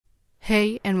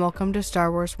Hey, and welcome to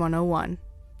Star Wars 101.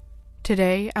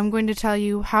 Today, I'm going to tell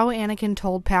you how Anakin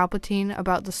told Palpatine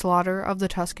about the slaughter of the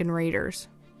Tusken Raiders.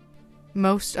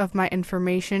 Most of my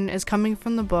information is coming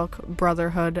from the book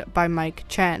Brotherhood by Mike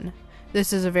Chen.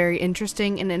 This is a very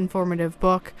interesting and informative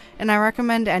book, and I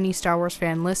recommend any Star Wars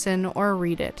fan listen or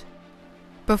read it.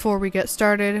 Before we get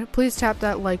started, please tap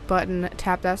that like button,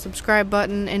 tap that subscribe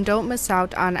button, and don't miss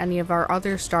out on any of our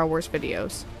other Star Wars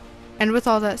videos. And with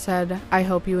all that said, I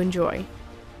hope you enjoy.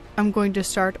 I'm going to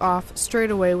start off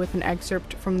straight away with an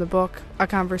excerpt from the book, a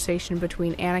conversation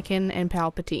between Anakin and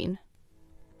Palpatine.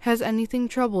 Has anything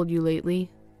troubled you lately?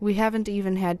 We haven't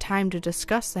even had time to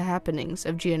discuss the happenings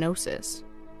of Geonosis.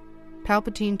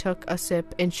 Palpatine took a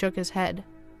sip and shook his head.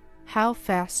 How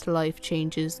fast life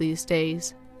changes these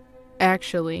days.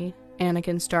 Actually,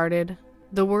 Anakin started.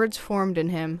 The words formed in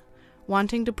him,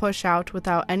 wanting to push out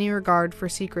without any regard for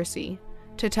secrecy,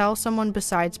 to tell someone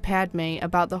besides Padme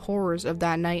about the horrors of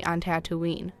that night on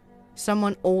Tatooine.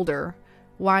 Someone older,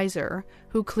 wiser,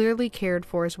 who clearly cared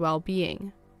for his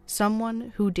well-being.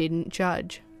 Someone who didn't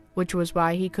judge, which was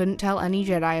why he couldn't tell any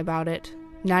Jedi about it,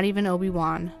 not even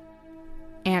Obi-Wan.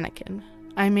 Anakin,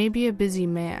 I may be a busy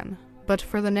man, but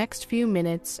for the next few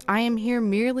minutes, I am here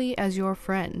merely as your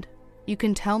friend. You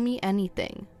can tell me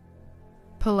anything.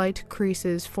 Polite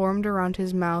creases formed around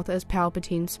his mouth as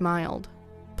Palpatine smiled.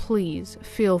 Please,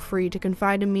 feel free to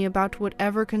confide in me about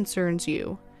whatever concerns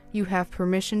you. You have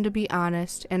permission to be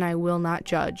honest, and I will not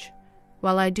judge.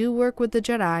 While I do work with the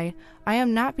Jedi, I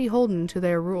am not beholden to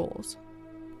their rules.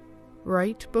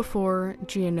 Right before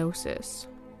Geonosis,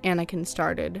 Anakin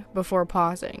started, before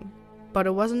pausing. But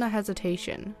it wasn't a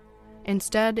hesitation.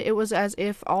 Instead, it was as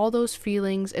if all those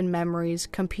feelings and memories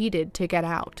competed to get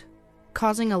out,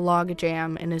 causing a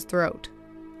logjam in his throat.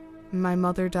 My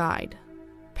mother died.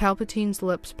 Palpatine's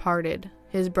lips parted,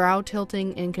 his brow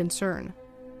tilting in concern.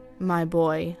 My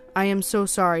boy, I am so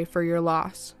sorry for your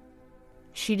loss.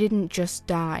 She didn't just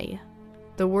die.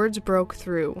 The words broke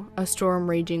through, a storm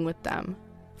raging with them.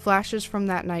 Flashes from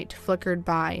that night flickered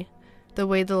by, the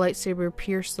way the lightsaber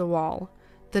pierced the wall,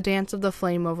 the dance of the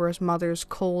flame over his mother's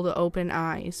cold, open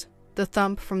eyes, the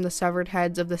thump from the severed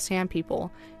heads of the Sand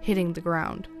People hitting the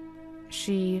ground.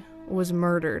 She was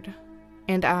murdered,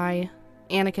 and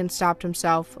Anakin stopped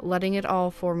himself, letting it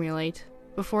all formulate.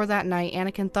 Before that night,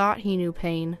 Anakin thought he knew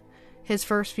pain. His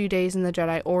first few days in the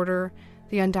Jedi Order,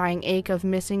 the undying ache of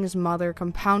missing his mother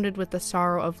compounded with the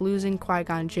sorrow of losing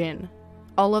Qui-Gon Jinn.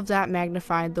 All of that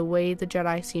magnified the way the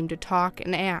Jedi seemed to talk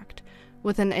and act,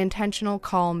 with an intentional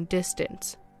calm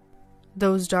distance.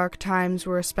 Those dark times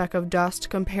were a speck of dust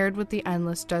compared with the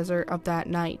endless desert of that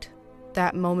night,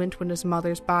 that moment when his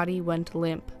mother's body went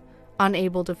limp,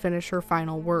 unable to finish her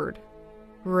final word.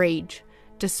 Rage,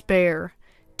 despair,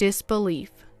 disbelief,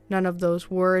 none of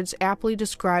those words aptly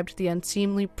described the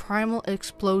unseemly primal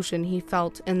explosion he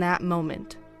felt in that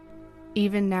moment.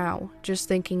 Even now, just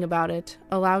thinking about it,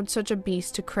 allowed such a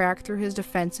beast to crack through his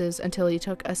defenses until he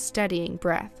took a steadying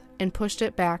breath and pushed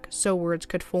it back so words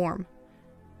could form.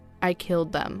 I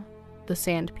killed them, the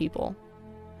Sand People.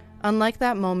 Unlike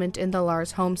that moment in the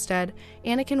Lars homestead,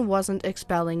 Anakin wasn't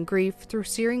expelling grief through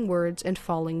searing words and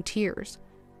falling tears.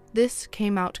 This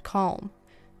came out calm,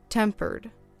 tempered,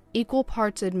 equal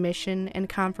parts admission and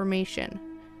confirmation.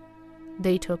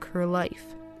 They took her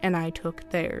life, and I took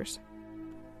theirs.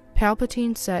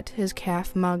 Palpatine set his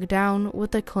calf mug down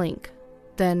with a clink,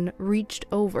 then reached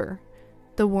over,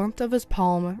 the warmth of his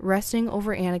palm resting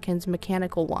over Anakin's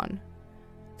mechanical one.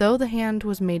 Though the hand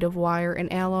was made of wire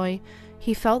and alloy,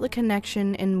 he felt the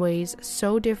connection in ways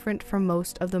so different from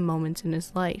most of the moments in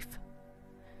his life.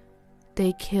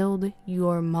 They killed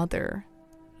your mother,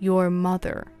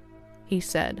 he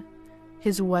said,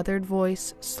 his weathered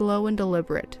voice slow and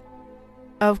deliberate.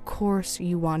 Of course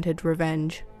you wanted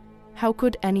revenge. How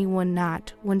could anyone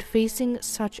not when facing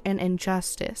such an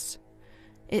injustice?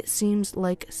 It seems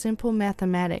like simple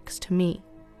mathematics to me.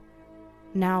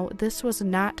 Now, this was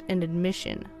not an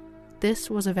admission. This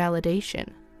was a validation.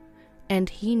 And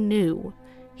he knew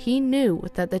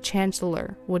that the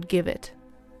Chancellor would give it.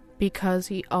 Because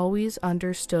he always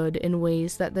understood in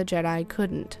ways that the Jedi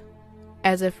couldn't.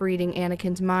 As if reading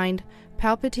Anakin's mind,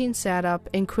 Palpatine sat up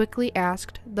and quickly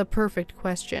asked the perfect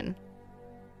question.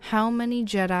 How many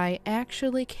Jedi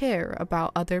actually care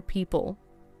about other people?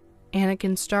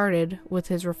 Anakin started with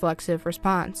his reflexive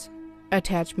response.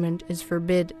 Attachment is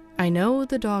forbid. I know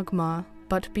the dogma,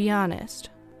 but be honest.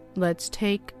 Let's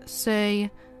take, say...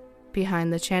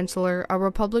 Behind the Chancellor, a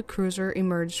Republic cruiser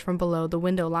emerged from below the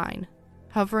window line,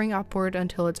 hovering upward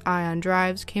until its ion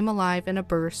drives came alive in a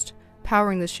burst,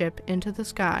 powering the ship into the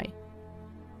sky.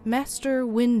 Master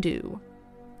Windu,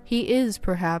 He is,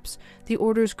 perhaps, the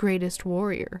Order's greatest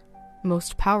warrior,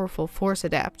 most powerful Force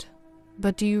adept.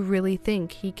 But do you really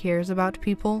think he cares about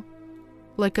people?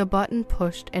 Like a button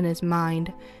pushed in his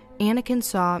mind, Anakin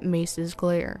saw Mace's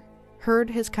glare, heard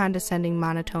his condescending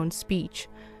monotone speech,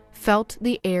 felt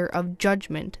the air of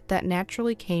judgment that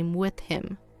naturally came with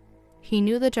him. He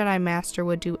knew the Jedi Master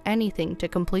would do anything to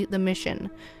complete the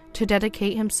mission, to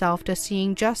dedicate himself to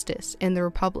seeing justice in the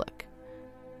Republic.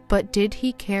 But did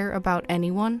he care about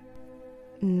anyone?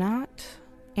 Not,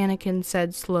 Anakin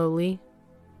said slowly,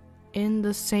 in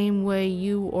the same way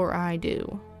you or I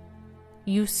do.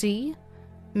 You see,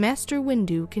 Master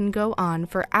Windu can go on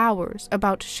for hours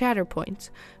about Shatterpoints,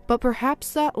 but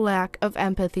perhaps that lack of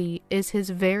empathy is his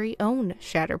very own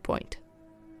Shatterpoint.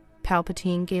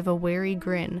 Palpatine gave a wary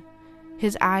grin,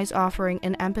 his eyes offering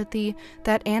an empathy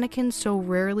that Anakin so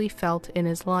rarely felt in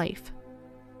his life.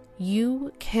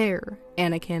 You care,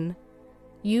 Anakin.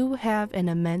 You have an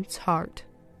immense heart.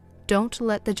 Don't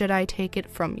let the Jedi take it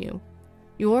from you.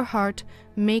 Your heart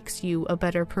makes you a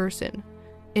better person.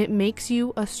 It makes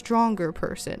you a stronger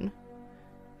person.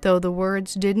 Though the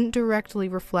words didn't directly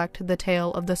reflect the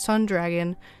tale of the Sun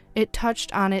Dragon, it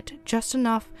touched on it just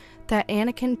enough that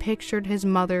Anakin pictured his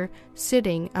mother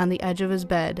sitting on the edge of his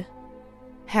bed.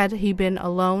 Had he been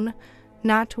alone,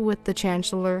 not with the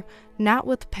Chancellor, not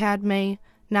with Padme,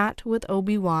 not with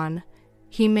Obi-Wan,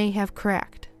 he may have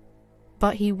cracked.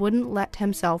 But he wouldn't let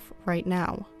himself right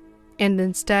now. And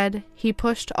instead, he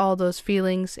pushed all those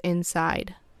feelings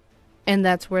inside. And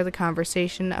that's where the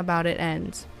conversation about it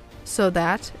ends. So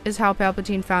that is how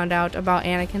Palpatine found out about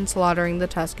Anakin slaughtering the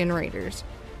Tusken Raiders.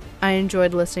 I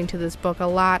enjoyed listening to this book a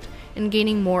lot and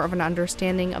gaining more of an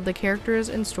understanding of the characters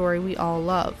and story we all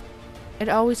love. It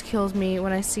always kills me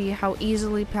when I see how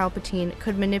easily Palpatine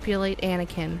could manipulate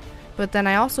Anakin, but then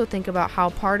I also think about how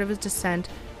part of his descent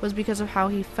was because of how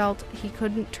he felt he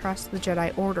couldn't trust the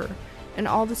Jedi Order, and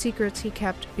all the secrets he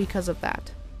kept because of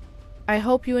that. I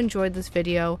hope you enjoyed this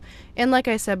video, and like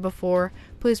I said before,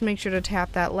 please make sure to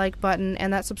tap that like button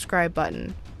and that subscribe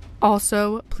button.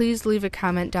 Also, please leave a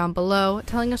comment down below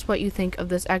telling us what you think of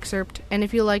this excerpt and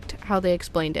if you liked how they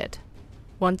explained it.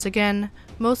 Once again,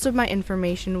 most of my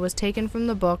information was taken from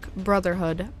the book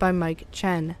Brotherhood by Mike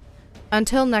Chen.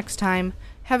 Until next time,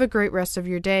 have a great rest of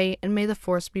your day and may the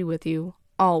Force be with you,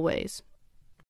 always.